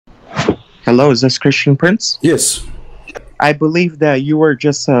Hello, is this Christian Prince? Yes. I believe that you were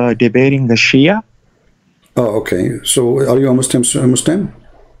just debating the Shia. Oh, okay. So are you a Muslim?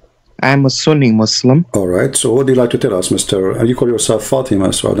 I'm a Sunni Muslim. All right. So what do you like to tell us, Mr. You call yourself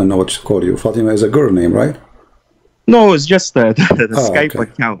Fatima, so I don't know what to call you. Fatima is a girl name, right? No, it's just the Skype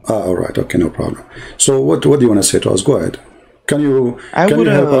okay. account. All right. Okay, no problem. So what do you want to say to us? Go ahead. Can you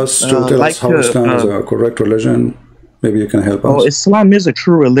help us to tell us how Islam is a correct religion? Maybe you can help us. Oh, Islam is a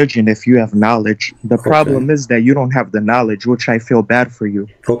true religion if you have knowledge. The problem is that you don't have the knowledge, which I feel bad for you.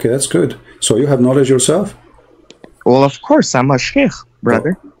 Okay, that's good. So you have knowledge yourself? Well, of course, I'm a Sheikh,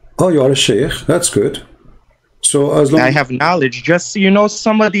 brother. Oh, you are a Sheikh. That's good. So as long I have knowledge. Just, you know,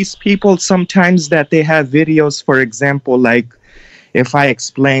 some of these people, sometimes that they have videos, for example, like if I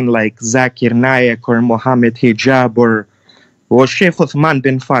explain like Zakir Naik or Mohammed Hijab or Sheikh Uthman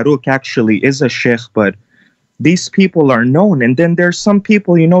bin Farouk actually is a Sheikh, but these people are known. And then there's some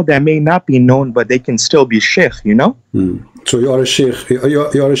people, you know, that may not be known, but they can still be Sheikh, you know? So you are a Sheikh. You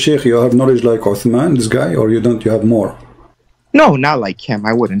are a Sheikh. You have knowledge like Uthman, this guy, or you don't? You have more? No, not like him.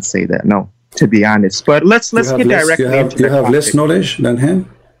 I wouldn't say that, no, to be honest. But let's get directly into the You have topic. less knowledge than him?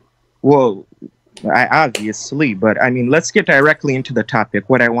 Well, obviously, but I mean, let's get directly into the topic,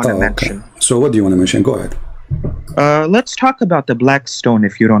 what I want to mention. So what do you want to mention? Go ahead. Let's talk about the black stone,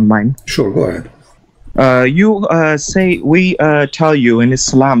 if you don't mind. Sure, go ahead. You say, we tell you in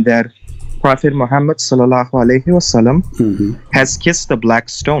Islam that Prophet Muhammad sallallahu alaihi wasallam has kissed the black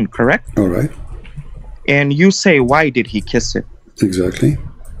stone, correct? All right. And you say, why did he kiss it? Exactly.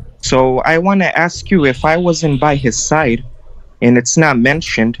 So I want to ask you, if I wasn't by his side and it's not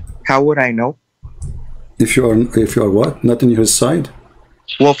mentioned, how would I know? If you are what? Not in his side?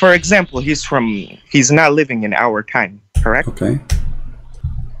 Well, for example, he's not living in our time, correct? Okay.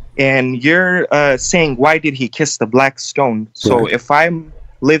 And you're saying, why did he kiss the black stone? So if I'm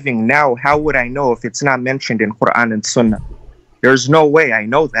living now, how would I know if it's not mentioned in Quran and Sunnah? There's no way I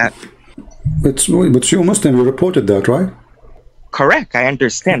know that. But you Muslim, you reported that, right? Correct, I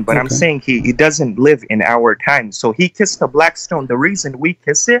understand, but I'm saying he doesn't live in our time. So he kissed the black stone. The reason we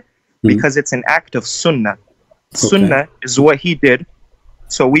kiss it, because it's an act of Sunnah. Sunnah is what he did,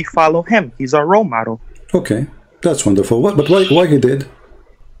 so we follow him. He's our role model. Okay, that's wonderful. But why he did?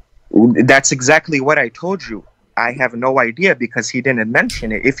 That's exactly what I told you. I have no idea because he didn't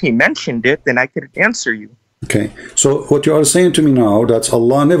mention it. If he mentioned it, then I could answer you. Okay, so what you are saying to me now, that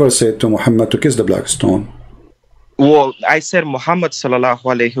Allah never said to Muhammad to kiss the black stone. Well, I said Muhammad sallallahu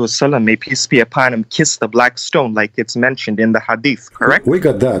alaihi wasallam, may peace be upon him, kissed the black stone like it's mentioned in the hadith, correct? We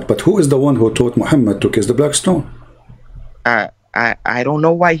got that, but who is the one who taught Muhammad to kiss the black stone? I don't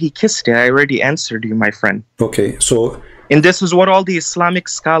know why he kissed it. I already answered you, my friend. Okay, so... And this is what all the Islamic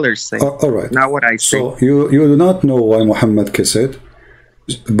scholars say. All right. Not what I say. So you do not know why Muhammad kissed it,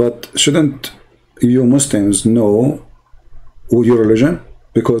 but shouldn't you Muslims know your religion?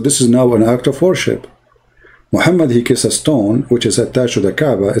 Because this is now an act of worship. Muhammad, he kissed a stone which is attached to the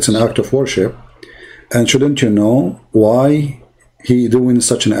Kaaba. It's an act of worship. And shouldn't you know why he doing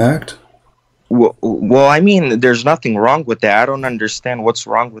such an act? Well, I mean, there's nothing wrong with that. I don't understand what's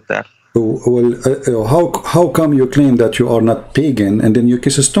wrong with that. Well, how come you claim that you are not pagan and then you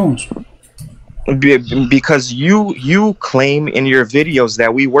kiss stones? Because you claim in your videos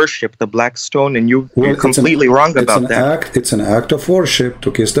that we worship the black stone, and you're completely wrong about that. It's an act of worship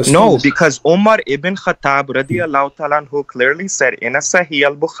to kiss the stones. No, because Umar ibn Khattab radiyallahu ta'ala anhu clearly said in a Sahih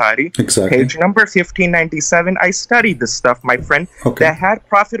al-Bukhari, page number 1597, I studied this stuff, my friend, that had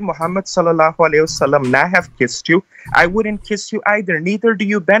Prophet Muhammad sallallahu alaihi wasallam not have kissed you, I wouldn't kiss you either. Neither do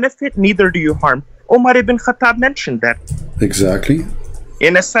you benefit, neither do you harm. Umar ibn Khattab mentioned that. Exactly.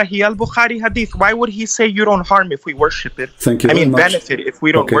 In a Sahih al-Bukhari hadith, why would he say you don't harm if we worship it? Thank you. I mean, benefit if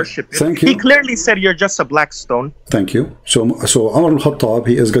we don't worship it. Thank you. He clearly said you're just a black stone. Thank you. So Umar al-Khattab,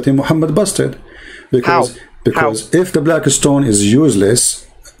 he is getting Muhammad busted. Because if the black stone is useless,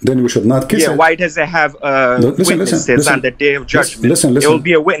 then we should not kiss it. Yeah, why does it have witnesses on the day of judgment? Listen. It will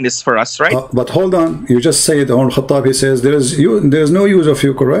be a witness for us, right? But hold on. You just said Umar al-Khattab, he says there is no use of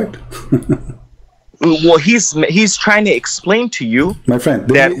you, correct? Well, he's trying to explain to you, my friend,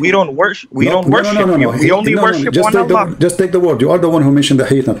 that we don't worship. We don't worship you. We only worship one Allah. Just take the word. You are the one who mentioned the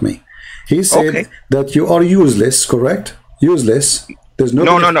hadith, not me. He said that you are useless, correct? Useless. There's no.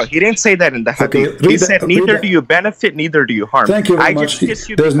 No. He didn't say that in the hadith. He said neither do you benefit, neither do you harm. Thank you very much.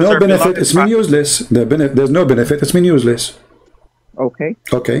 There's no benefit. It's mean useless. There's no benefit. It's mean useless. Okay.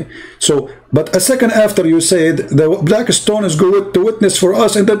 So, but a second after you said the black stone is good to witness for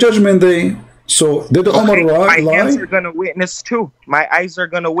us in the judgment day. So did Omar My hands lie? are gonna witness too. My eyes are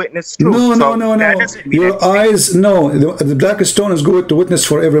gonna witness too. No, So no, no, that no. doesn't mean Your anything. eyes, no. The black stone is going to witness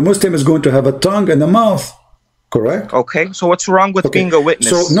for every Muslim is going to have a tongue and a mouth. Correct? Okay, so what's wrong with Okay. being a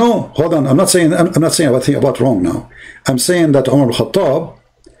witness? So no, hold on. I'm not saying about wrong now. I'm saying that Umar al-Khattab,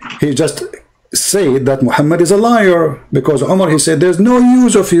 he just said that Muhammad is a liar because Umar, he said there's no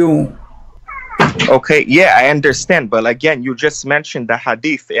use of you. Okay, yeah, I understand, but again, you just mentioned the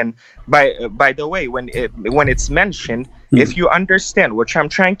hadith, and by the way, when it's mentioned, if you understand, which I'm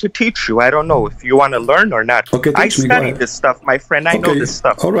trying to teach you, I don't know if you want to learn or not. Okay, I teach me. Go study ahead. this stuff, my friend. I know this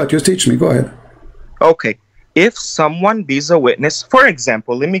stuff. All right, just teach me. Go ahead. Okay, if someone be's a witness, for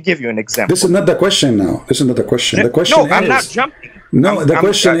example, let me give you an example. This is not the question now. This is not the question. The question No, is, I'm not jumping. No, the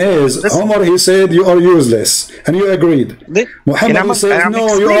question is, listen. Omar, he said you are useless, and you agreed. Muhammad, he says,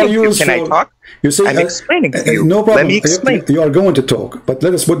 no, you are useful. Can I talk? You say, I'm explaining to you. No problem. Let me explain. You are going to talk, but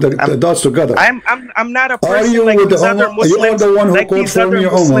let us put the dots together. I'm not a person like these other Muslims. You are the one who called for me,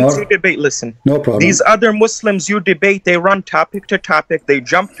 Omar. You debate. Listen. No problem. These other Muslims you debate, they run topic to topic. They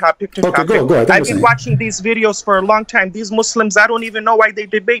jump topic to topic. Go ahead. I've been watching these videos for a long time. These Muslims, I don't even know why they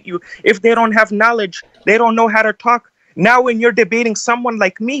debate you. If they don't have knowledge, they don't know how to talk. Now, when you're debating someone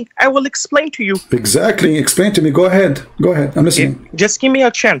like me, I will explain to you. Exactly. Explain to me. Go ahead. Go ahead. I'm listening. Just give me a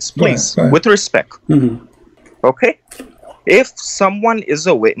chance, please, Go ahead. with respect. Okay? If someone is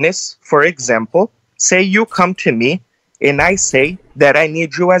a witness, for example, say you come to me and I say that I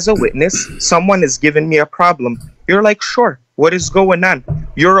need you as a witness, someone is giving me a problem. You're like, sure, what is going on?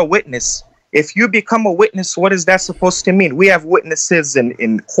 You're a witness. If you become a witness, what is that supposed to mean? We have witnesses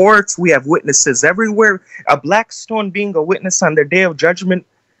in courts. We have witnesses everywhere. A black stone being a witness on the day of judgment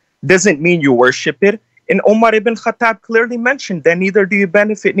doesn't mean you worship it. And Umar ibn Khattab clearly mentioned that neither do you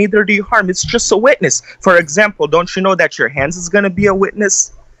benefit, neither do you harm. It's just a witness. For example, don't you know that your hands is going to be a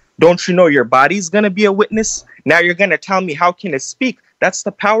witness? Don't you know your body is going to be a witness? Now you're going to tell me, how can it speak? That's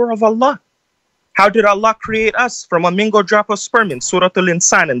the power of Allah. How did Allah create us? From a mingle drop of sperm in Surah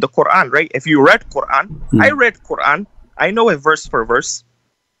Al-Insan in the Quran, right? If you read Quran, I read Quran. I know it verse for verse.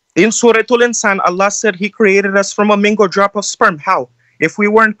 In Surah Al-Insan, Allah said He created us from a mingle drop of sperm. How? If we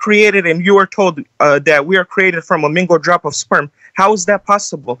weren't created and you were told that we are created from a mingle drop of sperm, how is that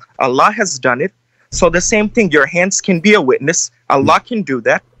possible? Allah has done it. So the same thing, your hands can be a witness. Allah can do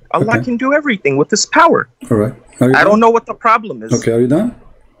that. Allah can do everything with His power. All right. I don't know what the problem is. Okay, are you done?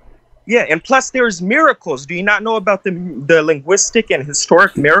 Yeah, and plus there's miracles. Do you not know about the linguistic and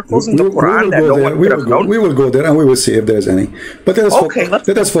historic miracles in the Quran that no one could have known? We will go there and we will see if there's any. But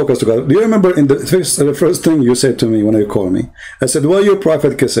let us focus together. Do you remember in the first thing you said to me when you called me? I said, "Well, your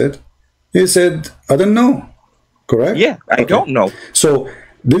prophet kissed." He said, "I don't know." Correct? Yeah, I don't know. So,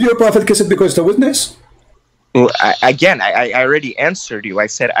 did your prophet kiss it because it's a witness? Well, I already answered you. I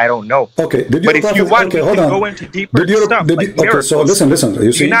said I don't know. Okay. But if you want, we can go into deeper stuff like miracles. So listen.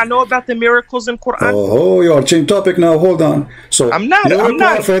 You see? Do you not know about the miracles in Quran? Oh, you are changing topic now. Hold on. So I'm not.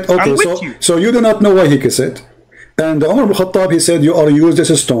 Prophet, okay, I'm with you. So you do not know why he kissed it. And Umar ibn Khattab, he said, you are used as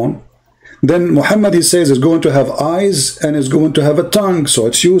a stone. Then Muhammad, he says, is going to have eyes and is going to have a tongue. So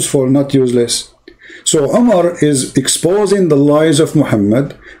it's useful, not useless. So Umar is exposing the lies of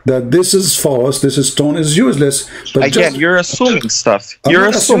Muhammad, that this is false, this stone is useless. But again, you're assuming stuff. You're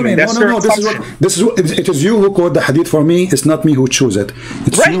assuming. That's your assumption. It is you who quote the hadith for me. It's not me who choose it.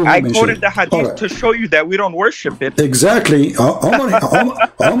 It's right. You who I quoted it. the hadith to show you that we don't worship it. Exactly.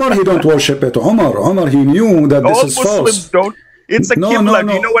 Omar, he don't worship it. Omar, he knew that this is false. All Muslims don't. It's a qibla.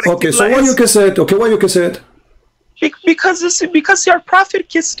 Do you know what a qibla is? So why you kiss it? Okay, why you kiss it? Because your prophet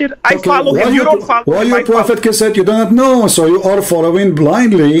kissed it. I follow him. You don't follow him. Why your prophet kissed it? You do not know. So you are following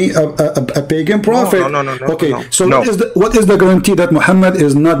blindly a pagan prophet. No. Okay. So what is the guarantee that Muhammad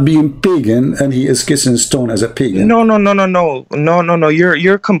is not being pagan and he is kissing stone as a pagan? No.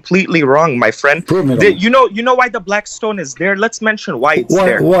 You're completely wrong, my friend. Prove me wrong. You know why the black stone is there? Let's mention why it's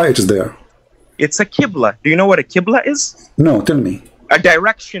there. Why it is there? It's a qibla. Do you know what a qibla is? No, tell me. A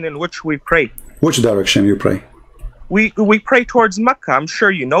direction in which we pray. Which direction you pray? We pray towards Mecca. I'm sure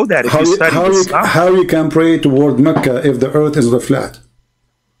you know that if you study Islam. How you can pray toward Mecca if the earth is flat?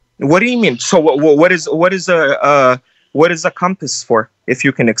 What do you mean? So what is a compass for? If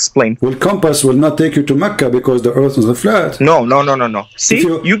you can explain. Well, compass will not take you to Mecca because the earth is flat. No. See,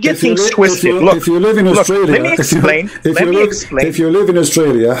 you get things twisted. If you live in Australia, let me explain. If you live in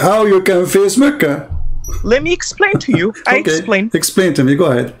Australia, how you can face Mecca? Let me explain to you. Explain to me. Go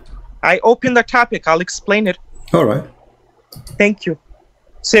ahead. I open the topic. I'll explain it. All right. Thank you.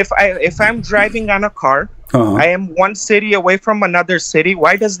 So if I'm driving on a car, I am one city away from another city.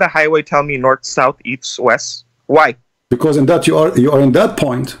 Why does the highway tell me north, south, east, west? Why? Because in that you are in that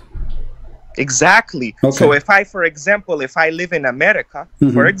point. Exactly. Okay. So if I, for example, if I live in America,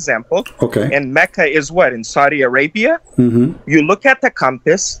 for example, and Mecca is what, in Saudi Arabia, you look at the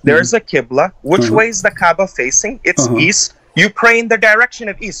compass, there's a Qibla. Which way is the Kaaba facing? It's east. You pray in the direction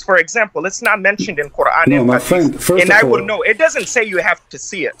of east. For example, it's not mentioned in Quran No, and my Hadith, friend, first and of I all, would know. It doesn't say you have to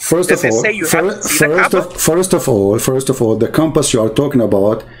see it. First Does of it all, say you have to see the Kaaba? first of all, the compass you are talking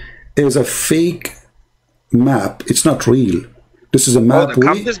about is a fake map. It's not real. This is a map. Oh, the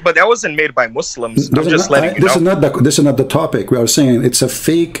compass, but that wasn't made by Muslims. I'm just letting you know. This is not the topic. We are saying it's a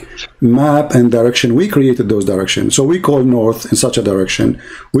fake map and direction. We created those directions. So we call north in such a direction.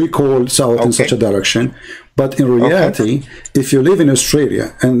 We call south in such a direction. But in reality, if you live in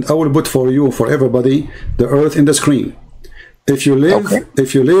Australia, and I will put for you, for everybody, the earth in the screen. If you live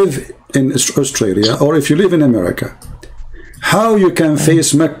in Australia, or if you live in America, how you can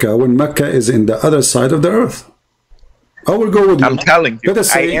face Mecca when Mecca is in the other side of the earth? I will go with you. I'm telling you.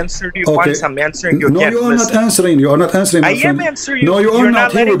 I answered you once. I'm answering you again. No, you are not answering. You are not answering. I am answering you. No, you are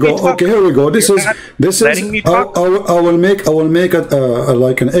not. Here we go. Okay, here we go. This is. I will make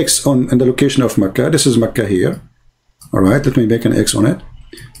like an X in the location of Mecca. This is Mecca here. All right. Let me make an X on it.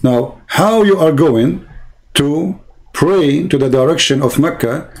 Now, how you are going to pray to the direction of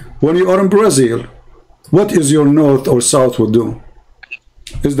Mecca when you are in Brazil? What is your north or south would do?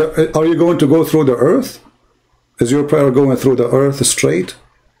 Are you going to go through the earth? Is your prayer going through the earth straight?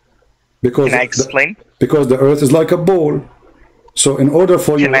 Because can I explain? Because the earth is like a bowl. So in order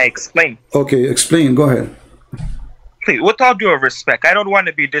for you... Can I explain? Okay, explain. Go ahead. Please, with all due respect, I don't want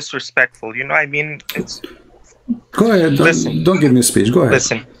to be disrespectful. You know, I mean, it's... Go ahead. Don't give me a speech. Go ahead.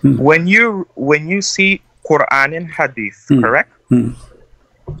 Listen, when you see Quran and Hadith, correct?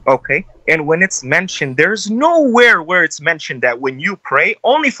 Okay, and when it's mentioned, there's nowhere where it's mentioned that when you pray,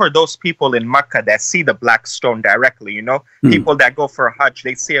 only for those people in Mecca that see the black stone directly, you know, people that go for Hajj,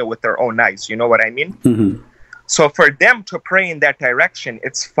 they see it with their own eyes, you know what I mean? So for them to pray in that direction,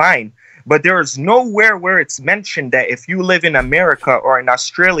 it's fine. But there is nowhere where it's mentioned that if you live in America or in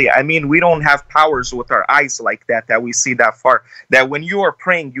Australia, I mean, we don't have powers with our eyes like that we see that far, that when you are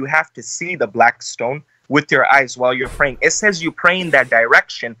praying, you have to see the black stone with your eyes while you're praying. It says you pray in that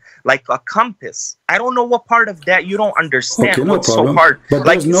direction like a compass. I don't know what part of that you don't understand. Okay, no what's problem. So hard. But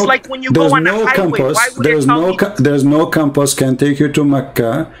like it's like when you go on a highway. Compass, why would there's no compass can take you to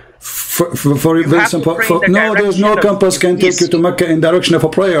Mecca. For very simple. There's no compass can take you to Mecca in direction of a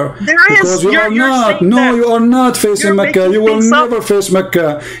prayer. There is. Because you are not. No, you are not facing Mecca. You will never face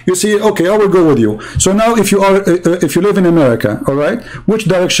Mecca. You see. Okay, I will go with you. So now, if you live in America, all right, which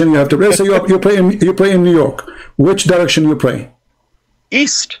direction you have to pray? Let's say you pray in New York. Which direction you pray?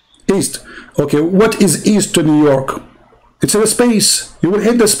 East. East. Okay. What is east to New York? It's a space. You will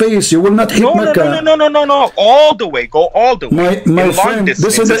hit the space. You will not hit Mecca. No. All the way. Go all the way. My friend,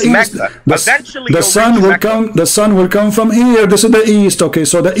 this is the east. Eventually, the sun will come. The sun will come from here. This is the east. Okay,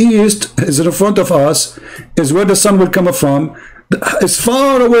 so the east is in front of us. Is where the sun will come from. It's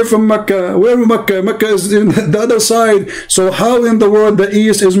far away from Mecca. Where Mecca? Mecca is in the other side. So how in the world the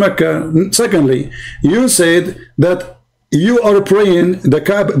east is Mecca? Secondly, you said that you are praying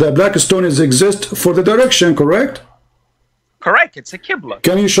the black stones exist for the direction, correct? Correct, it's a Qibla.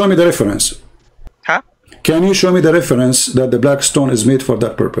 Can you show me the reference? Huh? Can you show me the reference that the black stone is made for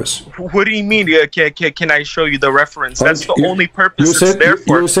that purpose? What do you mean? Can I show you the reference? That's the only purpose it's there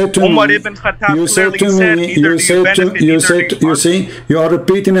for. You said to Umar me, ibn Khattab you are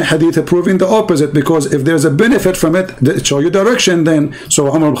repeating a hadith proving the opposite, because if there's a benefit from it, show you direction then. So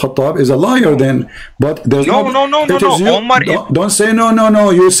Umar ibn Khattab is a liar then. But there's no. Umar, don't say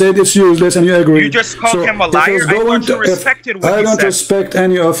no. You said it's useless and you agree. You just called him a liar. I thought you respected what he said. I don't respect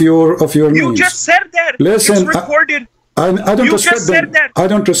any of your names. You just said that. Listen, it's recorded. I don't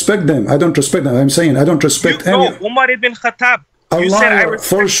respect them. I don't respect them. I'm saying I don't respect any. No, Umar ibn Khattab. A liar,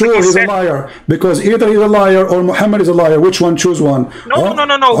 for sure he's a liar. Because either he's a liar or Muhammad is a liar. Which one? Choose one.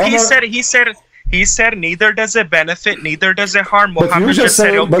 No. He said neither does it benefit, neither does it harm. Muhammad just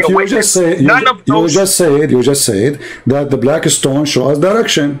said you just said that the black stone shows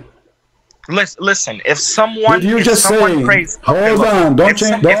direction. Listen, if someone prays, hold on,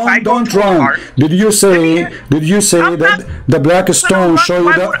 don't run. Did you say that the black stone show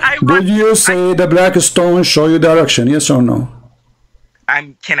you that? Did you say the black stone show you direction? Yes or no?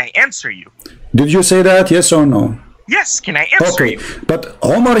 Can I answer you? Did you say that? Yes or no? Yes. Can I answer you? But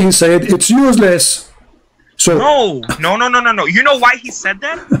Omar, he said it's useless. So no. You know why he said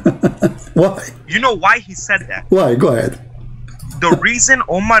that? Why? You know why he said that? Why? Go ahead. The reason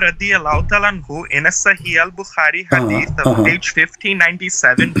Umar radiallahu ta'ala anhu in a Sahih al-Bukhari hadith of page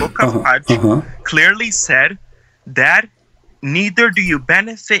 1597, book of Hajj, clearly said that neither do you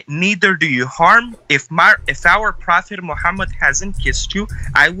benefit, neither do you harm. If our Prophet Muhammad hasn't kissed you,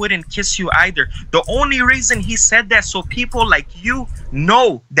 I wouldn't kiss you either. The only reason he said that so people like you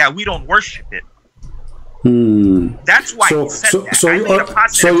know that we don't worship it. That's why he said that.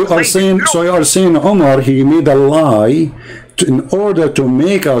 So you are saying Omar, he made a lie in order to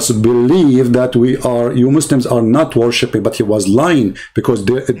make us believe that you Muslims are not worshiping, but he was lying because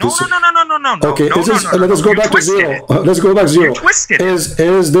no. Okay, let us go back to zero. Let's go back zero. Is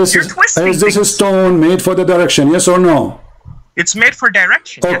this a stone made for the direction? Yes or no? It's made for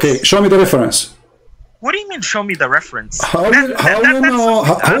direction. Okay, yes. Show me the reference. What do you mean, show me the reference? How you know?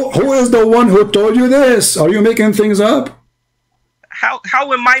 Who is the one who told you this? Are you making things up? How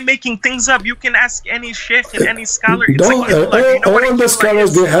am I making things up? You can ask any sheikh and any scholar. All the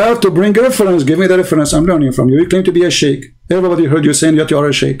scholars, they have to bring a reference. Give me the reference. I'm learning from you. You claim to be a sheikh. Everybody heard you saying that you are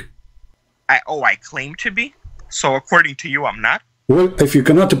a sheikh. I claim to be? So according to you, I'm not? Well, if you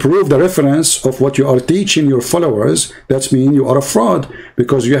cannot prove the reference of what you are teaching your followers, that means you are a fraud,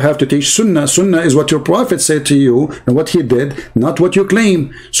 because you have to teach Sunnah. Sunnah is what your Prophet said to you and what he did, not what you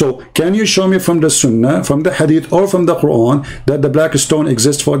claim. So can you show me from the Sunnah, from the Hadith, or from the Quran that the black stone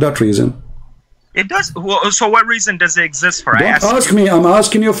exists for that reason? It does. Well, so what reason does it exist for? Don't ask me. I'm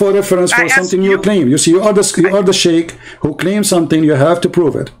asking you for reference for something you claim. You see, you are the sheikh who claims something. You have to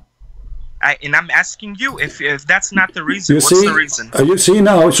prove it. And I'm asking you if that's not the reason. What's the reason? You see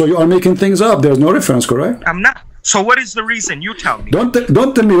now, so you are making things up. There's no reference, correct? I'm not. So what is the reason? You tell me. Don't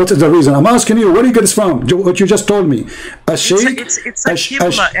tell me what is the reason. I'm asking you, where do you get this from? What you just told me. A sheikh. It's a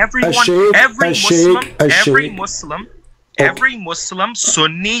qibla. Every Muslim,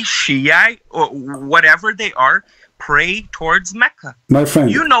 Sunni, Shia, or whatever they are, pray towards Mecca. My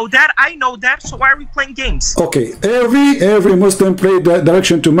friend, you know that, I know that, so why are we playing games? Okay, every Muslim prayed that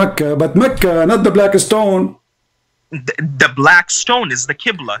direction to Mecca, but Mecca, not the black stone. The black stone is the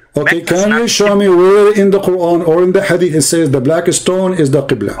Qibla. Okay, can you show me where in the Quran or in the Hadith it says the black stone is the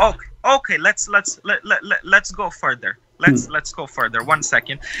Qibla? Okay, let's go further. Let's go further. 1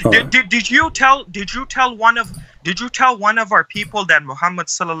 second. Did you tell one of our people that Muhammad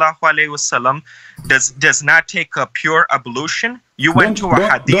sallallahu alaihi wasallam does not take a pure ablution? You went to a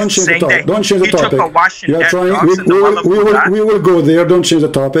hadith saying that he took a wash in dead dogs in the well of Buddha. We will go there. Don't change the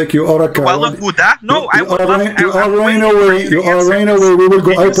topic. You are a coward. Well of Buddha? No, you are running away. You are running away. We will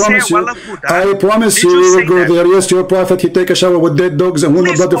go. I promise you. I promise you. We will go there. Yes, your prophet. He take a shower with dead dogs and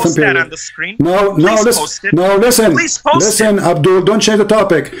women blood from period. Now listen. Listen, Abdul. Don't change the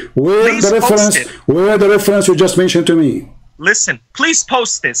topic. Where the reference you just mentioned to me? Listen, please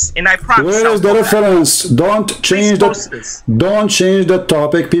post this, and I promise. Where is the reference? Don't change the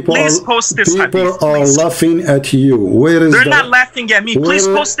topic. People are laughing at you. Where is They're not laughing at me. Please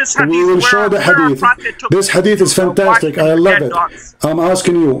post this hadith. We will show the hadith. This hadith is fantastic. I love it. I'm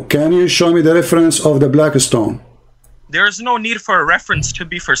asking you, can you show me the reference of the black stone? There's no need for a reference to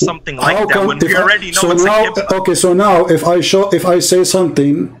be for something like that when we already know it's a qibla. Okay, so now if I say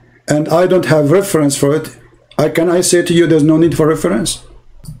something and I don't have reference for it, can I say to you there's no need for reference?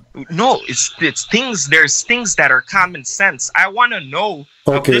 No, it's things. There's things that are common sense. I want to know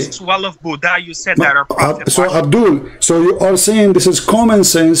of this well of Buddha you said that our prophet. So Abdul, so you are saying this is common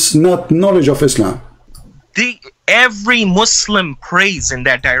sense, not knowledge of Islam. Every Muslim prays in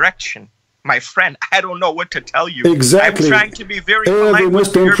that direction. My friend, I don't know what to tell you. Exactly. I'm trying to be very polite. Every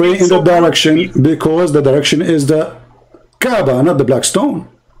Muslim pray in the direction because the direction is the Kaaba, not the black stone.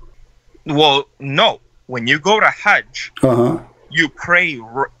 Well, no. When you go to Hajj, you pray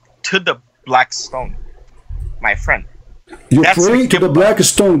to the black stone, my friend. You pray to the black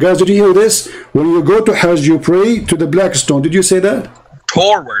stone. Guys, did you hear this? When you go to Hajj, you pray to the black stone. Did you say that?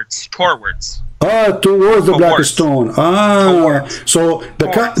 Towards. Towards the black stone. So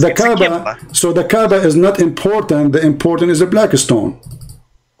the Kaaba is not important. The important is the black stone.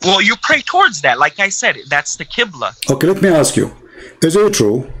 Well, you pray towards that. Like I said, that's the Qibla. Okay, let me ask you. Is it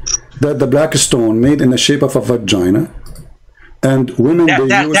true that the black stone made in the shape of a vagina and women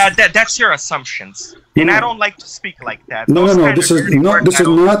that's your assumptions, and I don't like to speak like that.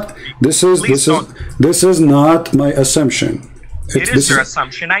 This is not my assumption. It is your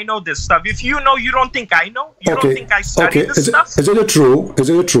assumption. I know this stuff. If you know, you don't think I know. You don't think I study this stuff. Is it true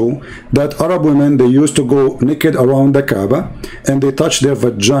that Arab women, they used to go naked around the Kaaba and they touch their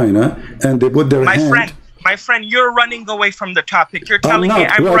vagina and they put their hand? My friend, you're running away from the topic. You're I'm telling not. me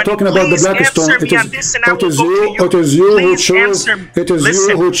I'm We are running. talking about the Please black stone. answer me on this and I will go to you. It is you who Please chose. answer me. It is Listen,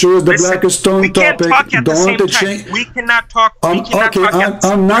 you who chose the listen. black stone We can't topic. talk at the same Don't time. change. We cannot talk. We cannot talk at the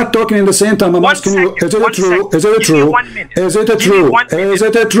I'm not talking in the same time. I'm One asking you, second, is it one true? second. Is it Give me true? 1 minute. Is it Give me true? 1 minute. Is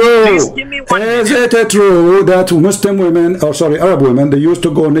it true? Please give me 1 minute. Is it true that Muslim women, or sorry, Arab women, they used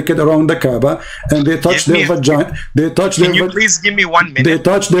to go naked around the Kaaba and they touch their vagina? They touch their. Can you please give me 1 minute? They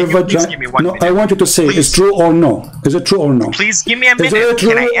touch their vagina. No, I want you to say, is true or no? Is it true or no? Please give me a minute. Is it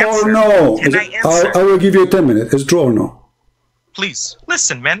true or no? Can I answer? I will give you 10 minutes. Is it true or no? Please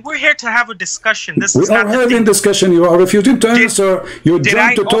listen, man. We're here to have a discussion. This We is are not having discussion. You are refusing to answer. You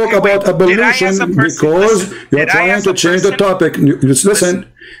jump to talk about abolition because you are trying to change the topic. You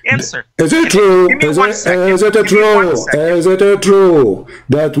listen. Answer. Is it true? Is it true? Is it true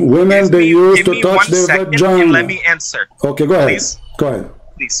that women they used to touch their vagina? Let me answer. Okay, go ahead. Please. Go ahead.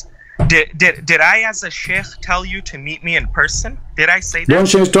 Please. Did I, as a sheikh, tell you to meet me in person? Did I say that? Don't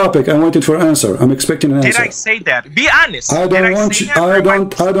change topic. I wanted for answer. I'm expecting an answer. Did I say that? Be honest. I don't want you, I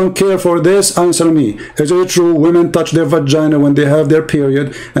don't care for this. Answer me. Is it true women touch their vagina when they have their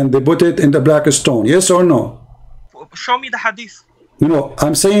period and they put it in the black stone? Yes or no? Show me the hadith. No,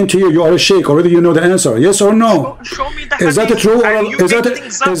 I'm saying to you, you are a sheikh. Already you know the answer. Yes or no? Show me the hadith. Is that a true or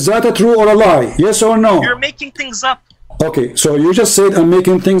is that a true or a lie? Yes or no? You're making things up. Okay, so you just said I'm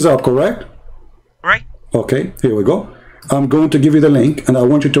making things up, correct? Right. Okay, here we go. I'm going to give you the link and I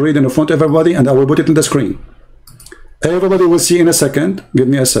want you to read it in front of everybody and I will put it in the screen. Everybody will see in a second, give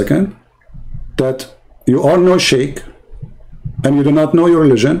me a second, that you are no sheikh and you do not know your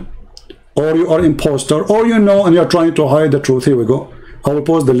religion, or you are imposter, or you know and you're trying to hide the truth. Here we go. I will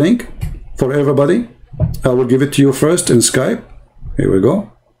post the link for everybody. I will give it to you first in Skype. Here we go.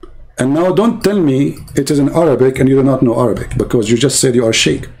 And now don't tell me it is in Arabic and you do not know Arabic, because you just said you are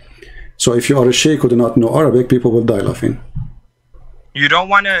sheikh. So if you are a sheikh who do not know Arabic, people will die laughing. You don't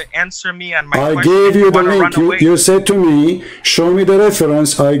want to answer me on my question. I gave you the link. You said to me, show me the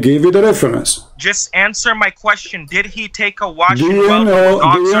reference. I gave you the reference. Just answer my question. Did he take a wash? Do you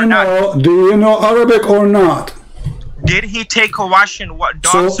know Arabic or not? Did he take a wash in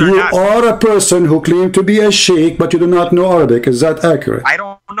dogs so or you not? are a person who claimed to be a sheikh, but you do not know Arabic. Is that accurate? I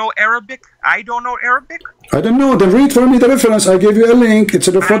don't know Arabic. I don't know Arabic. I don't know. Then read for me the reference. I gave you a link. It's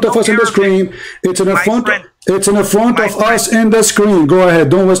in the front of us in the screen. It's in the front. It's in the front of us in the screen. Go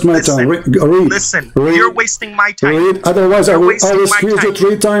ahead. Don't waste my time. Read. Listen. You're wasting my time. Read. Otherwise, I will squeeze you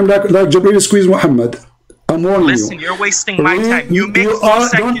 3 times like Jibreel squeezed Muhammad. I'm warning you. Listen, you're wasting my time. You make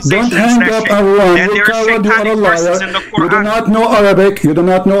false accusations. Don't hang up and run. You coward, you are a liar. You do not know Arabic. You do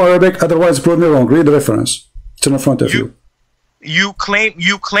not know Arabic. Otherwise, prove me wrong. Read the reference. It's in front of you. You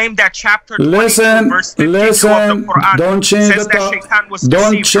claim that chapter 22, listen, verse 52 of the Quran don't change the topic.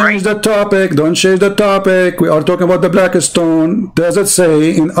 Don't change the topic. Don't change the topic. We are talking about the black stone. Does it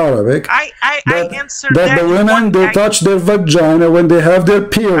say in Arabic I answered that the women they touch their vagina when they have their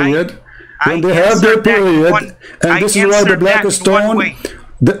period? When they have their period, and this is why the black stone.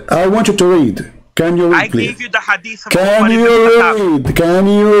 I want you to read. Can you read, please? I gave you the hadith of Can you read? Can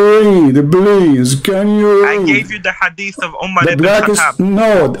you read, please? Can you read? I gave you the hadith of Umar ibn Khattab.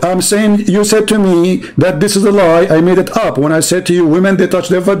 No, I'm saying you said to me that this is a lie. I made it up when I said to you, women they touch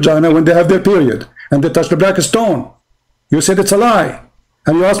their vagina when they have their period, and they touch the black stone. You said it's a lie.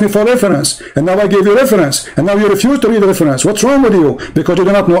 And you asked me for reference, and now I gave you reference, and now you refuse to read the reference. What's wrong with you? Because you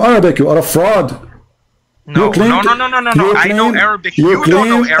do not know Arabic. You are a fraud. No. I know Arabic. You don't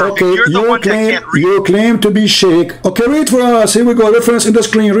know Arabic. Okay, You're the one that can't read. You claim to be sheikh. Okay, read for us. Here we go. Reference in the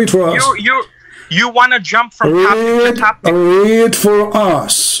screen. Read for us. You want to jump from topic to topic. Read for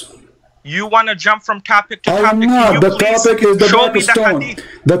us. You want to jump from topic to topic. I'm not. The topic is the black stone.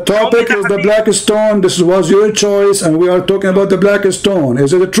 The topic is the black stone. This was your choice, and we are talking about the black stone.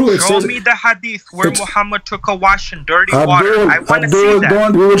 Is it true? Show me the hadith where Muhammad took a wash in dirty water. I want to see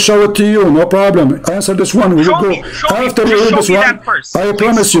that. We will show it to you. No problem. Answer this one. We will go. After you read this one, I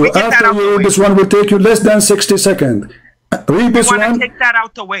promise you, after you read this one, will take you less than 60 seconds. Read this one. Take that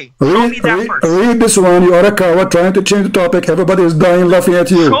out the way. Show me that first. Read this one. You are a coward trying to change the topic. Everybody is dying laughing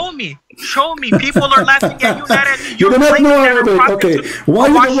at you. Show me. People are laughing at you, not at me. You do not know Arabic. Okay. Why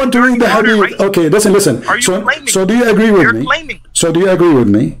you don't want to read the hadith? Right? Okay, listen. So do you agree with me? So do you agree with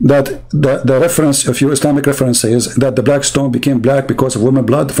me that the reference of your Islamic reference says that the black stone became black because of women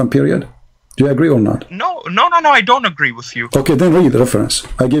blood from period? Do you agree or not? No, I don't agree with you. Okay, then read the reference.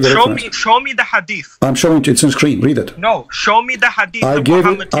 I give you reference. Show me the hadith. I'm showing you, it's on screen. Read it. No, show me the hadith I gave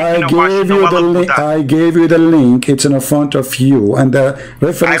you the link. It's in front of you, and the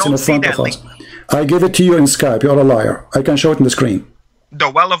reference in front of us. I gave it to you in Skype. You're a liar. I can show it on the screen. The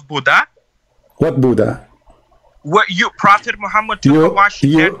well of Buddha? What Buddha? What Prophet Muhammad took a wash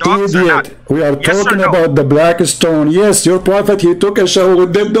dead dogs or not? We are talking about the black stone. Yes, your prophet, he took a shower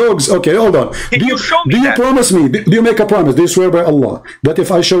with dead dogs. Okay, hold on. Can you show me that? Do you promise me? Do you make a promise? Do you swear by Allah that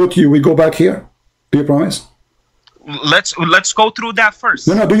if I show it to you, we go back here? Do you promise? Let's go through that first.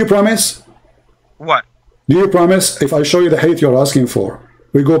 No, do you promise? What? Do you promise if I show you the hadith you're asking for,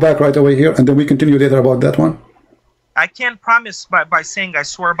 we go back right away here and then we continue later about that one? I can't promise by saying I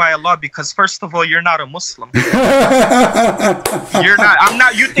swear by Allah, because first of all, you're not a Muslim. You're not. I'm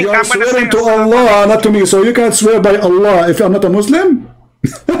not. You think I'm going to say to Allah, not to me? So you can't swear by Allah if I'm not a Muslim?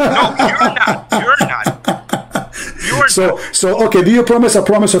 No, you're not. You're not. So okay, do you promise a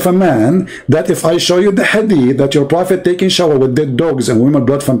promise of a man that if I show you the hadith that your prophet taking shower with dead dogs and women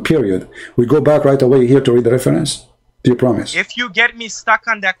blood from period, we go back right away here to read the reference? Do you promise? If you get me stuck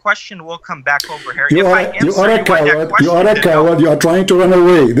on that question, we'll come back over here. You are a coward. You are a coward. You are trying to run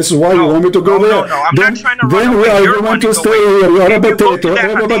away. This is why you want me to go there. No, I'm not trying to run away. Then we are going to stay here. You are a potato.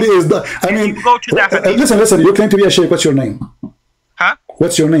 Everybody is. Listen. You claim to be a sheikh. What's your name? Huh?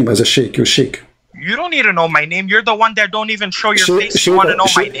 What's your name as a sheikh? You're sheikh. You don't need to know my name. You're the one that don't even show your face. You want to know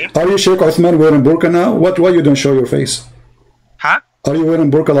my name? Are you Sheikh Uthman wearing burqa now? Why you don't show your face? Huh? Are you wearing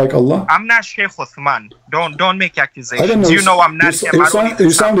burqa like Allah? I'm not Sheikh Uthman. Don't make accusations. I don't know. You know I'm not him.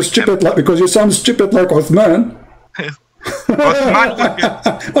 You sound stupid because you sound stupid like Uthman. Uthman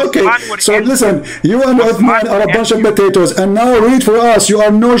would okay, so listen, you and Uthman are a bunch of potatoes, and now read for us. You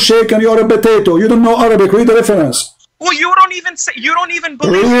are no sheikh and you are a potato. You don't know Arabic. Read the reference. Well, you don't even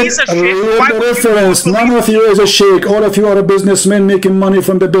believe he's a sheikh. Read the reference. None of you is a sheikh. All of you are a businessman making money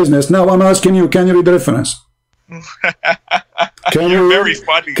from the business. Now I'm asking you, can you read the reference? You're very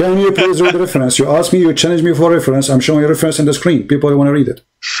funny. Can you please read the reference? You ask me, you challenge me for reference. I'm showing you reference on the screen. People want to read it.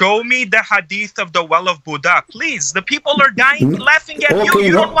 Show me the hadith of the well of Buddha, please. The people are dying, laughing at you.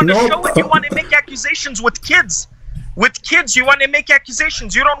 You don't want to show it. You want to make accusations with kids. With kids, you want to make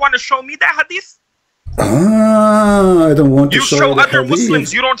accusations. You don't want to show me that hadith. I don't want to show you. You show the other hadith.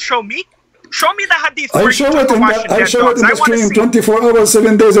 Muslims. You don't show me. Show me the hadith. I show it in the stream 24 hours,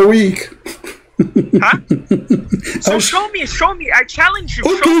 7 days a week. Huh? So show me. I challenge you.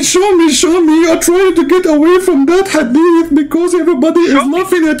 Okay, show me. You're trying to get away from that hadith because everybody is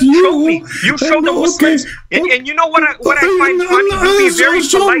laughing at you. Show me. You show the Muslims. And you know what I find funny? You be very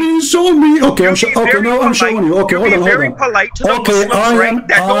polite. Show me. Okay, now I'm showing you. Okay, hold on. Very polite to the Muslims, right?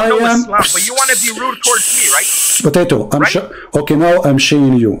 That don't know Islam, but you want to be rude towards me, right? Potato. Okay, now I'm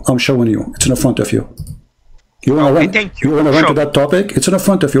showing you. It's in front of you. You want to run to that topic? It's in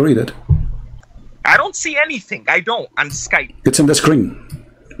front of you. Read it. I don't see anything. I don't on Skype. It's in the screen.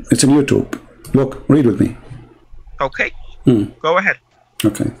 It's in YouTube. Look, read with me. Okay. Go ahead.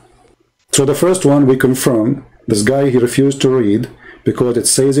 Okay. So the first one, we confirm this guy, he refused to read because it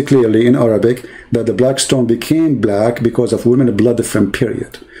says clearly in Arabic that the black stone became black because of women blood from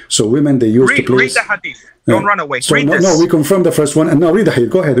period. So women, they used to place... Read the hadith. Don't run away. So read this. No, we confirm the first one. And now read the hadith.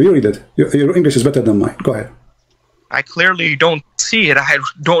 Go ahead. You read it. Your English is better than mine. Go ahead. I clearly don't see it. I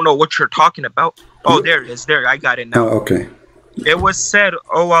don't know what you're talking about. Oh, there it is. There, I got it now. Okay. It was said,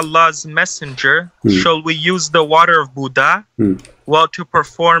 "O Allah's Messenger, shall we use the water of Buddha, well, to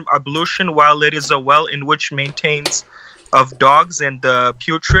perform ablution while it is a well in which maintains of dogs and the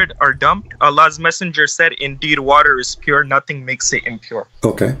putrid are dumped?" Allah's Messenger said, "Indeed, water is pure. Nothing makes it impure."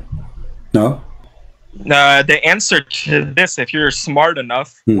 Okay. Now? The answer to this, if you're smart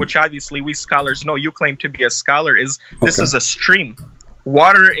enough, which obviously we scholars know, you claim to be a scholar, is this is a stream.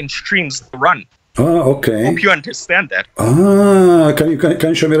 Water in streams run. Okay. Hope you understand that. Can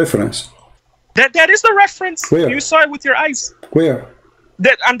you show me a reference? That is the reference. Where? You saw it with your eyes. Where?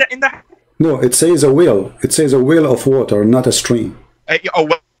 No, it says a well. It says a well of water, not a stream. A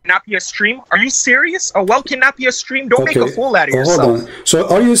well cannot be a stream? Are you serious? A well cannot be a stream? Don't make a fool out of yourself. Hold on. So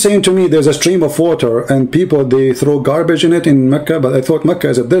are you saying to me there's a stream of water and people, they throw garbage in it in Mecca? But I thought Mecca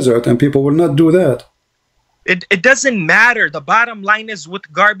is a desert and people will not do that. It doesn't matter. The bottom line is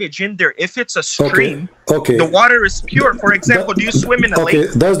with garbage in there. If it's a stream, okay. The water is pure. For example, do you swim in a lake?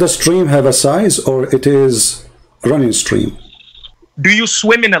 Okay, does the stream have a size or it is running stream? Do you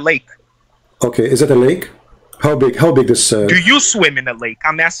swim in a lake? Okay, is it a lake? How big this... Do you swim in a lake?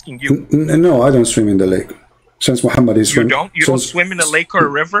 I'm asking you. No, I don't swim in the lake. Since Muhammad is... You don't? You don't swim in a lake or a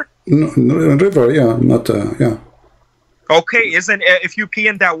river? No, river, yeah, not... yeah. Okay, if you pee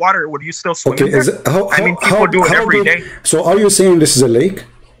in that water, would you still swim? Okay, people do it every day. So are you saying this is a lake?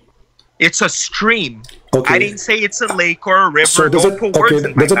 It's a stream. Okay. I didn't say it's a lake or a river. So don't put words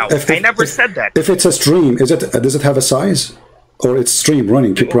in my mouth. I never said that. If it's a stream, does it have a size, or it's stream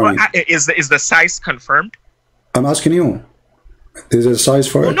running, keep running? Is the size confirmed? I'm asking you. Is there a size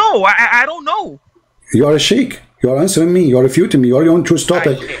for it? No, I don't know. You are a sheikh. You are answering me. You are refuting me. You are on choose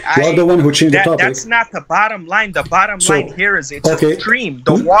topic. You are the one who changed the topic. That's not the bottom line. The bottom line here is it's okay. a stream.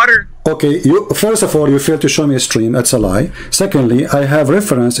 The water. Okay. You first of all, you failed to show me a stream. That's a lie. Secondly, I have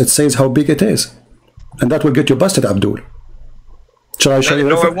reference. It says how big it is, and that will get you busted, Abdul. Shall I show you?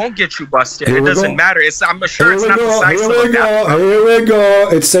 No, it won't get you busted. It doesn't matter. I'm sure it's not the size of that. Here we go.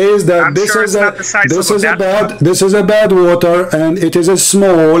 It says that this is a bad water, and it is a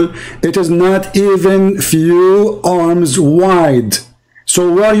small. It is not even few arms wide.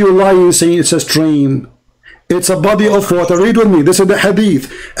 So why are you lying saying it's a stream? It's a body of water. Read with me. This is the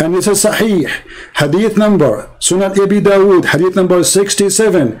hadith, and this is Sahih. Hadith number Sunan Abi Dawud. Hadith number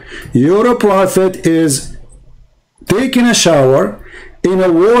 67. Your prophet is taking a shower in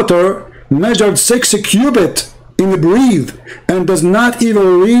a water measured 6 cubits in the breath and does not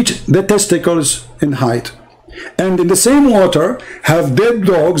even reach the testicles in height. And in the same water have dead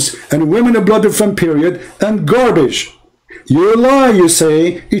dogs and women blooded from period and garbage. You lie, you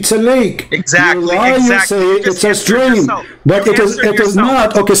say it's a lake. Exactly. You lie, you say it's a stream. But it is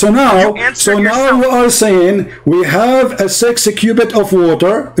not. Okay, so now you are saying we have a 6 cubit of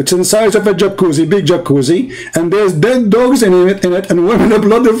water. It's in the size of a jacuzzi, big jacuzzi, and there's dead dogs in it and women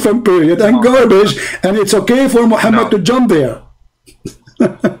blooded from period and garbage, and it's okay for Muhammad to jump there.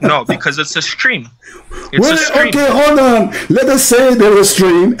 No, because it's a stream. It's a stream. Okay, hold on. Let us say there's a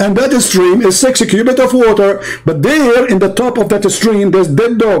stream, and that stream is 6 cubits of water, but there in the top of that stream there's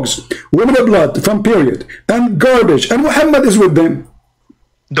dead dogs, women blood from period, and garbage, and Muhammad is with them.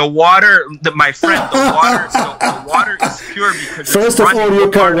 The water, my friend, the water is pure because first of all,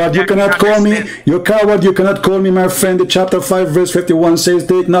 you coward, you cannot call me, you coward, you cannot call me my friend. Chapter 5 verse 51 says,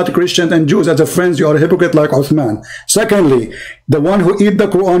 take not Christians and Jews as a friends, you are a hypocrite like Uthman. Secondly, the one who eat the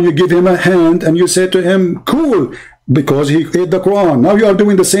Quran, you give him a hand and you say to him, cool, because he ate the Quran. Now you are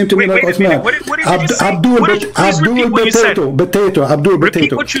doing the same to me like Uthman. Abdul,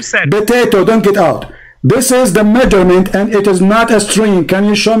 repeat what you said. Potato, don't get out. This is the measurement, and it is not a stream. Can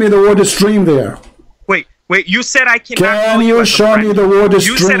you show me the word stream there? Wait, you said I cannot call you as a friend. Can you show me the word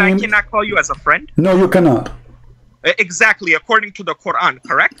stream? You said I cannot call you as a friend? No, you cannot. Exactly, according to the Quran,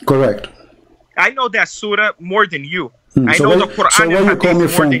 correct? Correct. I know that surah more than you. I know the Quran and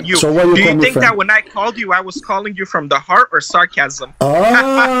Hadith more than you. Do you think that when I called you, I was calling you from the heart or sarcasm?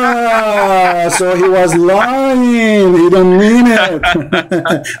 Ah, so he was lying. He don't mean it.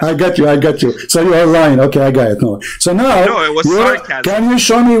 I got you. So you are lying. Okay, I got it. No. So now, no, it was sarcasm. Can you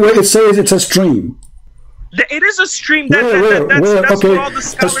show me where it says it's a stream? It is a stream. That's okay. All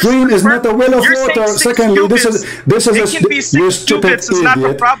the a stream is not a well of water. Secondly, this is you stupid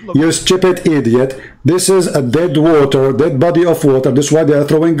idiot. You stupid idiot. This is a dead water, dead body of water. This is why they are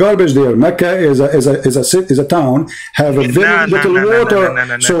throwing garbage there. Mecca is a town, have a very little water.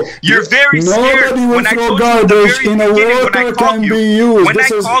 So you're very scared. Nobody will throw garbage in a water can be used.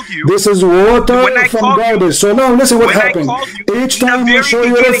 This is water from garbage. So now listen what happened. Each time we show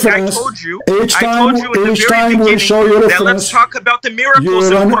you reference. Each time we show you reference. Let's talk about the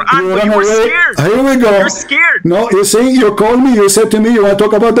miracles in Quran. You were scared. Here we go. You're scared. No, you see, you called me. You said to me you want to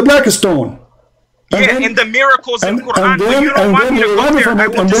talk about the black stone. And the miracles in Quran, but you don't want me to go there.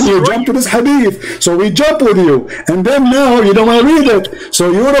 And then you jump to this hadith. So we jump with you. And then now you don't want to read it. So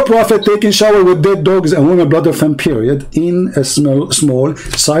you're a prophet taking shower with dead dogs and women blood from period in a small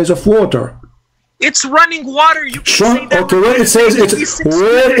size of water. It's running water. You can say that. Okay, where it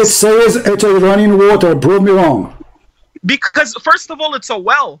says it's a running water. Prove me wrong. Because first of all, it's a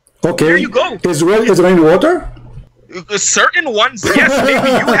well. Okay. There you go. Is running water? Certain ones, yes, maybe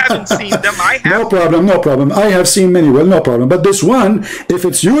you haven't seen them. I have. No problem. I have seen many, well, no problem. But this one, if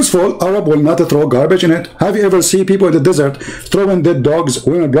it's useful, Arab will not throw garbage in it. Have you ever seen people in the desert throwing dead dogs,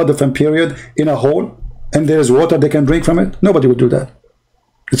 women blood from period in a hole, and there's water they can drink from it? Nobody would do that.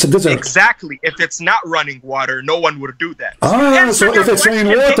 It's a desert. Exactly. If it's not running water, no one would do that. So if it's raining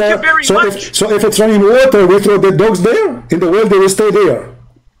water, so if it's raining water, we throw dead dogs there? In the world, they will stay there.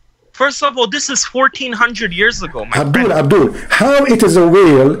 First of all, this is 1400 years ago, my friend. Abdul, how it is a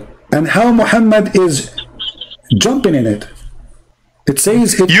whale and how Muhammad is jumping in it? It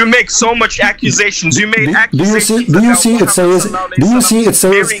says it. You make so much accusations. You made accusations. Do you see it says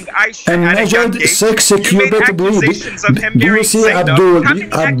and measured 6 cubits. Do you see Abdul?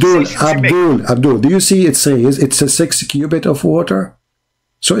 Do you see it says it's a 6 cubit of water?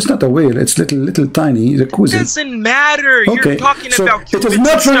 So it's not a whale, it's little tiny jacuzzi. It doesn't matter. Okay. You're talking So about it is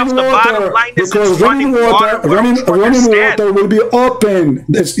cubits not and stuff. running The bottom water, line is because it's running water, running understand. water will be open.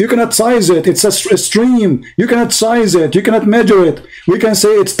 You cannot size it. It's a stream. You cannot size it. You cannot measure it. We can say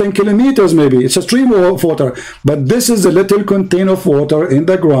it's 10 kilometers maybe. It's a stream of water. But this is a little container of water in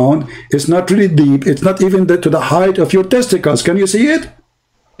the ground. It's not really deep. It's not even to the height of your testicles. Can you see it?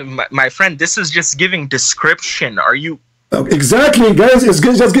 My friend, this is just giving description. Are you... Exactly, guys. It's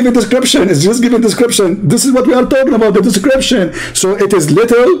just giving description. It's just giving description. This is what we are talking about, the description. So it is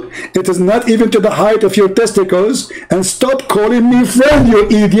little. It is not even to the height of your testicles. And stop calling me friend, you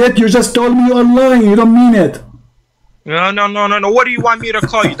idiot. You just told me you are lying. You don't mean it. No. What do you want me to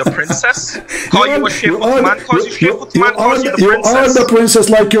call you? The princess? Call you a Sheikh Uthman? Calls you Sheikh Uthman? Calls you the princess? You are the princess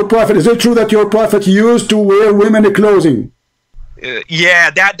like your prophet. Is it true that your prophet used to wear women's clothing?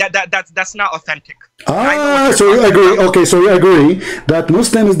 Yeah, that's not authentic. So you agree? Okay, so you agree that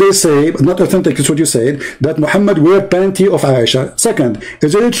Muslims, they say, not authentic is what you said, that Muhammad wear panty of Aisha. Second,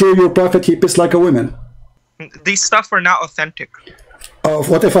 is it true your prophet he pissed like a woman? These stuff are not authentic.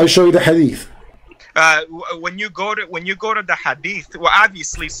 What if I show you the hadith? When you go to the hadith, well,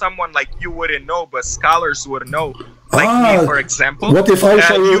 obviously someone like you wouldn't know, but scholars would know. Like me, for example. What if I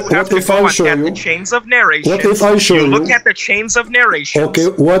show you? What if I show you? The chains of narration. What if I show you? Look at the chains of narration. Okay.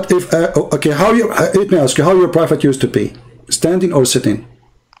 What if? Okay. How you? Let me ask you. How your prophet used to pee? Standing or sitting?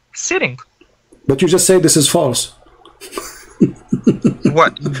 Sitting. But you just say this is false.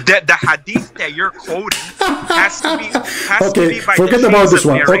 What the hadith that you're quoting has to be by forget about this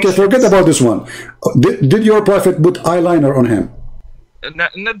one. Okay, forget about this one. Did your prophet put eyeliner on him? No,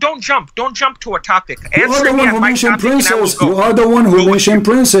 don't jump to a topic. You are the one who mentioned princess. You are the one who mentioned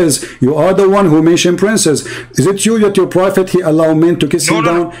princess. You are the one who mentioned princess. Is it true that your prophet he allowed men to kiss him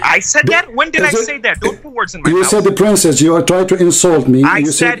down? I said that. When did I say that? Don't put words in my mouth. You said the princess. You are trying to insult me. I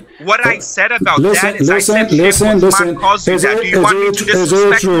said what I said about that is listen.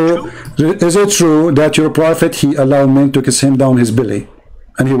 Is it true that your prophet he allowed men to kiss him down his belly,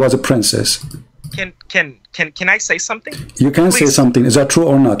 and he was a princess? Can I say something? You can say something. Is that true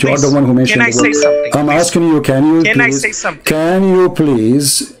or not? You are the one who mentioned it. Can I say something? I'm asking you, can I say something? Can you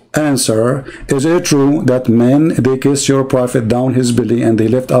please answer? Is it true that men, they kiss your prophet down his belly and they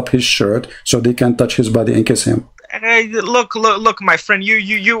lift up his shirt so they can touch his body and kiss him? Hey, look, my friend.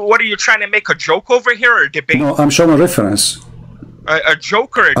 You. What are you trying to make a joke over here or a debate? No, I'm showing a reference. A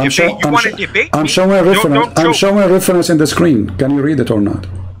joke or a debate? You want to debate? I'm showing a reference. I'm showing a reference in the screen. Can you read it or not?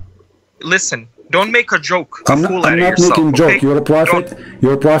 Listen. Don't make a joke. I'm not making a joke. Okay?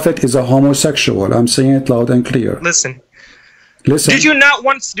 Your prophet is a homosexual. I'm saying it loud and clear. Listen. Did you not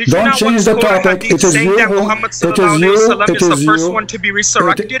once? Don't change the topic. It is you. It is the first one to be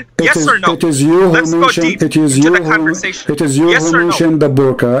resurrected. Yes or no? It is you who mentioned. It is you who mentioned the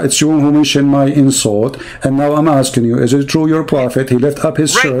burqa. It's you who mentioned my insult. And now I'm asking you: is it true your prophet he lifted up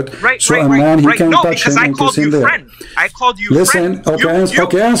his shirt so a man he can touch him and kiss him there? I called you friend. Listen.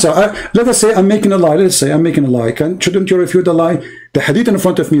 Okay. Answer. Let us say I'm making a lie. Let's say I'm making a lie. Shouldn't you refute the lie? The hadith in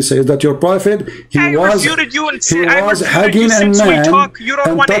front of me says that your prophet he was hugging a man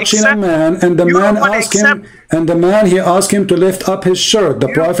and touching a man, and the man asked him, and the man he asked him to lift up his shirt. The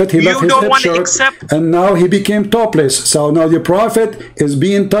prophet he left his shirt, and now he became topless. So now the prophet is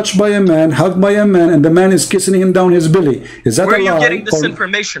being touched by a man, hugged by a man, and the man is kissing him down his belly. Is that a lie? Where are you getting this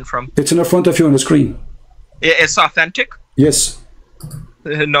information from? It's in front of you on the screen. It's authentic? Yes.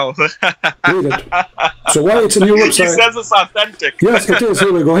 No. Read it. So why it's a new website? He says it's authentic. Yes, it is.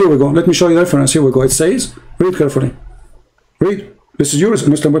 Here we go. Let me show you the reference. Here we go. It says, read carefully. Read. This is your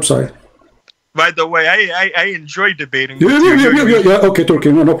Muslim website. By the way, I enjoy debating. Yeah. Okay,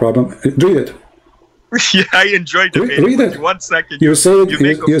 Turkey. No problem. Read it. Yeah, I enjoy debating. Read it. 1 second. You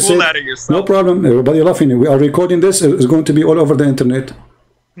make a fool out of yourself. No problem. Everybody laughing. We are recording this. It's going to be all over the internet.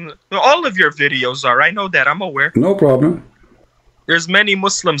 All of your videos are. I know that. I'm aware. No problem. There's many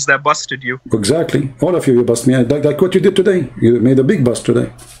Muslims that busted you. Exactly. All of you bust me. Like what you did today. You made a big bust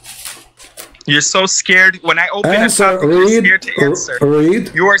today. You're so scared. When I open a topic, you're scared to answer.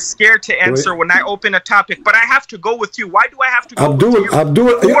 You are scared to answer when I open a topic. But I have to go with you. Why do I have to go with you?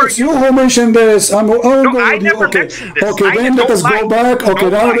 Abdul, it's you who mentioned this. I never mentioned this. Okay, then let us go back. Okay,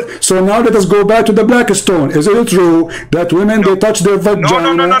 now let us go back to the black stone. Is it true that women, they touch their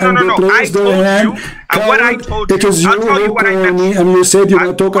vagina and they place their hand? What I told you, it is you who told me, and you said you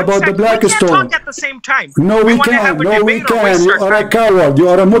want to talk about the black stone. We can't talk at the same time. No, we can. No, we can. You are a coward. You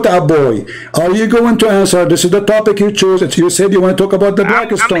are a muta boy. Are you going to answer? This is the topic you chose. You said you want to talk about the black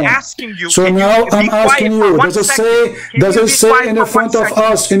stone. I'm asking you. So now I'm asking you. Does it say in the front of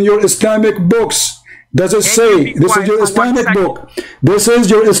us in your Islamic books? Does it say, this is your Islamic book. This is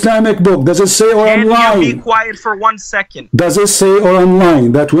your Islamic book. Does it say or online? Can you be quiet for 1 second? Does it say or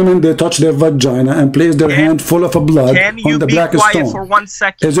online that women, they touch their vagina and place their hand full of blood on the black stone? Can you be quiet for 1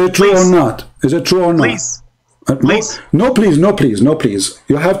 second? Is it true or not? Is it true or not? Please. Please. No, please, no, please, no, please.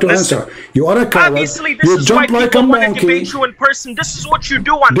 You have to answer. You are a coward. Obviously, this you is jump why like people a want to monkey. debate you in person. This is what you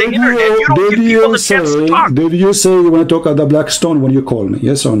do on the internet. You don't give people a chance to talk. Did you say you want to talk about the black stone when you call me?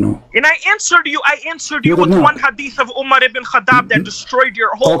 Yes or no? And I answered you. I answered you with one hadith of Umar ibn Khattab that destroyed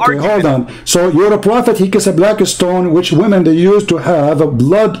your whole argument. Okay, hold on. So you're a prophet. He kissed a black stone, which women they used to have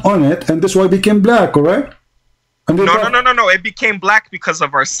blood on it, and this why it became black, correct? No. It became black because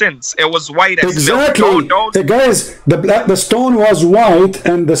of our sins. It was white as exactly. milk. Hey guys, the stone was white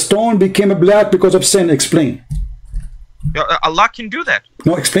and the stone became black because of sin. Explain. Allah can do that.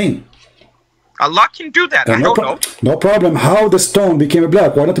 No, explain. Allah can do that. I don't know. No problem. How the stone became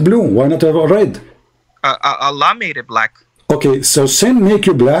black? Why not blue? Why not red? Allah made it black. Okay, so sin make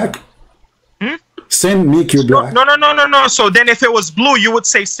you black? Sin make you black? No. So then if it was blue, you would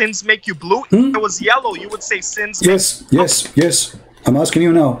say sins make you blue. If it was yellow, you would say sins Yes. I'm asking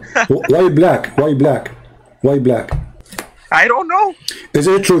you now. Why black? Why black? Why black? I don't know. Is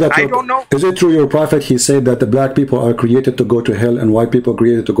it true that I don't know. Is it true your prophet, he said that the black people are created to go to hell and white people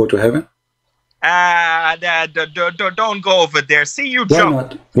created to go to heaven? Don't go over there. See, you Why jump.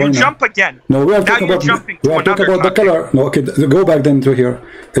 not? Why not? Jump again. No, we are now talking you're about, jumping we are talking about the color. No, okay, go back then to here.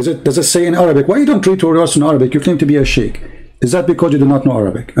 Does it say in Arabic? Why you don't read to us in Arabic? You claim to be a sheikh. Is that because you do not know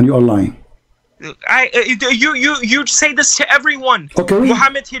Arabic and you are lying? You say this to everyone. Okay,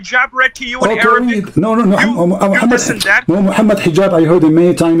 Muhammad Hijab read to you in Arabic. No. Muhammad Hijab, I heard him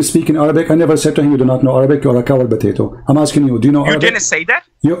many times speak in Arabic. I never said to him, you do not know Arabic, you're a coward potato. I'm asking you, do you know Arabic? You didn't say that?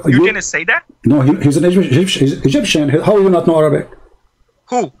 You didn't say that? No, he's an Egyptian. How do you not know Arabic?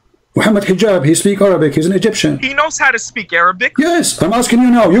 Who? Muhammad Hijab, he speaks Arabic. He's an Egyptian. He knows how to speak Arabic. Yes, I'm asking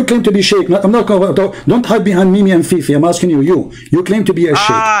you now. You claim to be Sheikh. I'm not going to. Don't hide behind Mimi and Fifi. I'm asking you. You claim to be a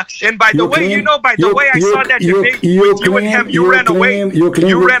Sheikh. And by the way, I saw that debate with you and him. You ran away.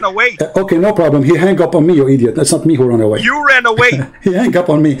 You ran away. Okay, no problem. He hung up on me, you idiot. That's not me who ran away. You ran away. He hung up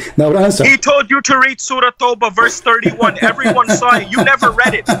on me. Now answer. He told you to read Surah Tawbah, verse 31. Everyone saw it. You never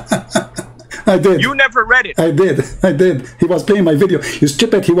read it. I did. You never read it. I did. He was playing my video. You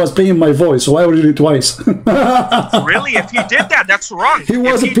stupid. He was playing my voice. So I will read it twice. Really? If he did that, that's wrong.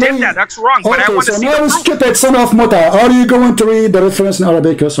 If he did that, that's wrong. But I want to see the proof. Stupid son of Muta. Are you going to read the reference in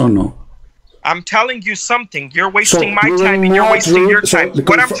Arabic, yes or no? I'm telling you something. You're wasting my time and you're wasting your time.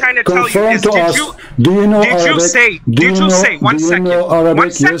 What I'm trying to tell you is, do you know Arabic? Did you say, one second. Do you know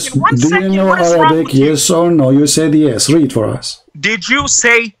Arabic? Yes. Do you know Arabic? Yes or no? You said yes. Read for us. Did you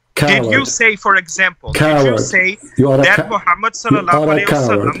say, for example, coward. Did you say that Muhammad sallallahu alaihi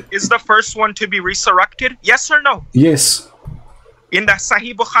wasallam is the first one to be resurrected? Yes or no? Yes. In the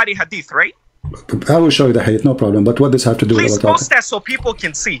Sahih Bukhari hadith, right? I will show you the hadith, no problem. But what does have to do with Please post that so people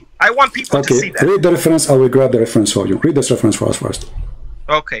can see. I want people to see that. Read the reference. I will grab the reference for you. Read this reference for us first.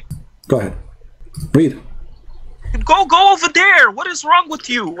 Okay. Go ahead. Read. Go over there. What is wrong with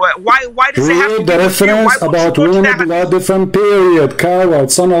you? Why does it have to be the reference about women blood different period? Coward,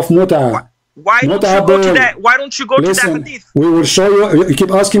 son of Muta. Why don't you go to that? Why don't you go to that hadith? We will show you. You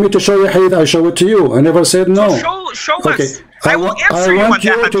keep asking me to show you hadith. I show it to you. I never said no. So show us. I will answer you on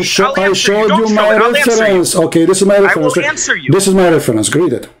that hadith. I showed you my reference. Okay, this is my reference. I will answer you. This is my reference.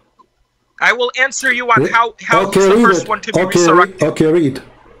 Read it. I will answer you on how he's the first one to be resurrected. Okay, read.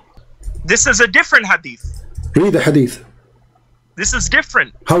 This is a different hadith. Read the hadith. This is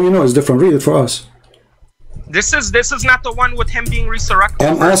different. How you know it's different? Read it for us. This is not the one with him being resurrected.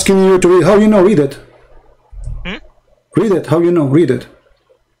 I'm asking you to read. How you know? Read it. Read it. How you know? Read it.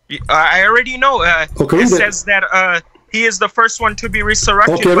 I already know. Okay, it says that he is the first one to be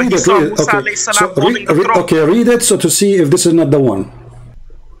resurrected. Okay, read it. Read it. Okay, read it so to see if this is not the one.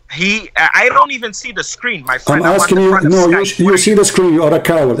 I don't even see the screen, my friend. I'm asking you. No, you see the screen. You are a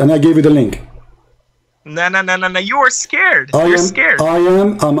coward, and I gave you the link. No. You are scared. You're scared.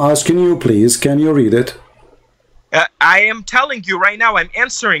 I'm asking you, please. Can you read it? I am telling you right now. I'm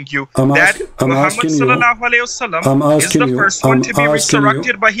answering you that Muhammad sallallahu alaihi wasallam is the first one to be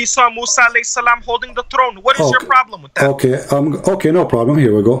resurrected, but he saw Musa alayhi salam holding the throne. What is your problem with that? Okay, no problem.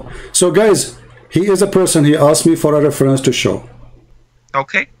 Here we go. So, guys, he is a person. He asked me for a reference to show.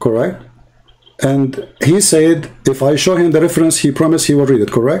 Okay. Correct. And he said, if I show him the reference, he promised he will read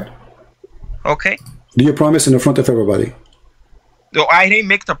it. Correct. Okay. Do you promise in the front of everybody? No, I didn't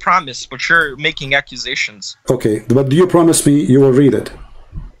make the promise, but you're making accusations. Okay, but do you promise me you will read it?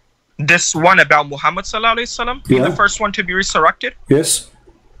 This one about Muhammad sallallahu alaihi wasallam being the first one to be resurrected? Yes.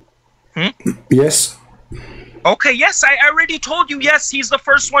 Yes. Okay, yes, I already told you, yes, he's the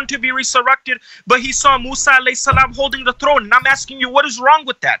first one to be resurrected, but he saw Musa alayhi salam holding the throne, and I'm asking you, what is wrong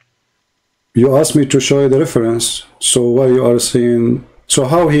with that? You asked me to show you the reference, so why you are saying, so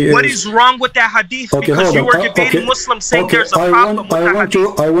how he is... What is wrong with that hadith? Okay, because you hold were on. debating Muslims saying there's a problem with that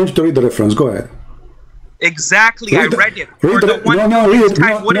hadith. I want you to read the reference, go ahead. Exactly, I read it. Read it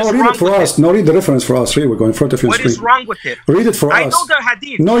for us. No, read the reference for us. Read, we're going in front of your screen. What is wrong with it? Read it for us. I know the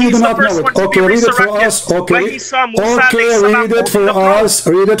hadith. No, you do not know it. Okay, read it for us. Okay, read it for us.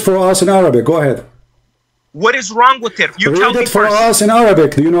 Read it for us in Arabic. Go ahead. What is wrong with it? You tell me read it for us in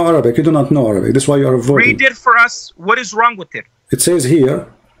Arabic. Do you know Arabic? You do not know Arabic. That's why you are avoiding. Read it for us. What is wrong with it? It says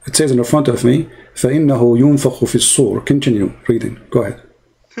here, it says in the front of me, فَإِنَّهُ يُنْفَخُ فِي الصُّورِ. Continue reading. Go ahead.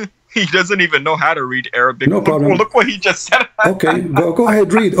 He doesn't even know how to read Arabic. No problem. Look what he just said. Okay, go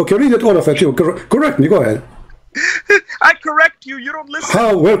ahead, read. Okay, read it all of it. You correct me. Go ahead. I correct you. You don't listen.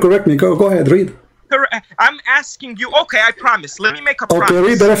 How? Where correct me? Go ahead, read. I'm asking you. Okay, I promise. Let me make a promise. Okay,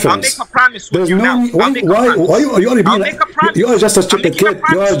 read the reference. I'll make a promise with you now. Why you only being like, you are just a stupid kid.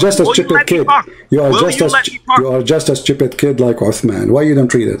 You are just a stupid kid. You are just a stupid kid like Uthman. Why you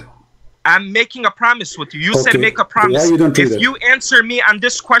don't read it? I'm making a promise with you. You said make a promise. Why you don't read it? If you answer me on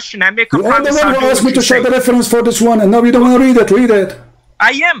this question, I make a promise. You are the one who asked me to show the reference for this one, and now you don't want to read it. Read it.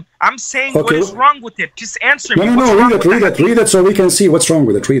 I am. I'm saying what is wrong with it. Just answer me. No, read it so we can see what's wrong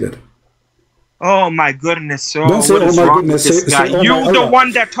with it. Read it. Oh my goodness! Oh, don't say what is oh my wrong goodness. With this guy? You the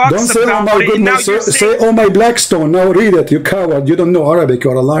one that talks don't say about oh my goodness. Say oh my Blackstone. Now read it. You coward. You don't know Arabic.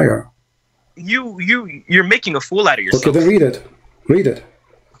 You're a liar. You're making a fool out of yourself. Okay, then read it. Read it.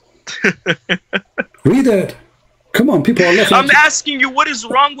 Read it. Come on, people are laughing. I'm asking you, what is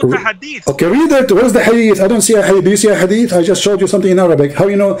wrong with the hadith? Okay, read it. Where's the hadith? I don't see a hadith. Do you see a hadith? I just showed you something in Arabic. How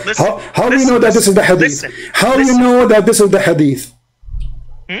you know? How do you know that this is the hadith? How do you know that this is the hadith?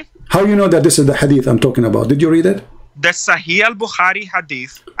 How you know that this is the hadith I'm talking about? Did you read it? The Sahih al-Bukhari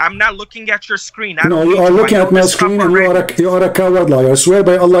hadith. I'm not looking at your screen. No, you are looking at my screen and you are a coward liar. I swear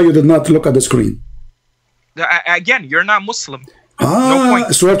by Allah you did not look at the screen. Again, you're not Muslim.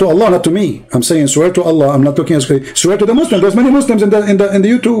 Swear to Allah, not to me. I'm saying swear to Allah. I'm not looking at screen. Swear to the Muslim. There's many Muslims in the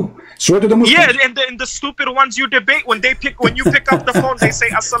YouTube. Swear to the Muslims. Yeah, and the stupid ones you debate when you pick up the phone, they say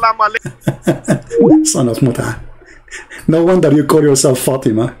Assalamu alaikum. Son of Muta. No wonder you call yourself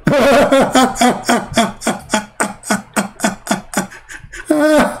Fatima.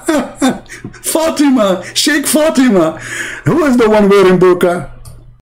 Fatima, Sheikh Fatima. Who is the one wearing burqa?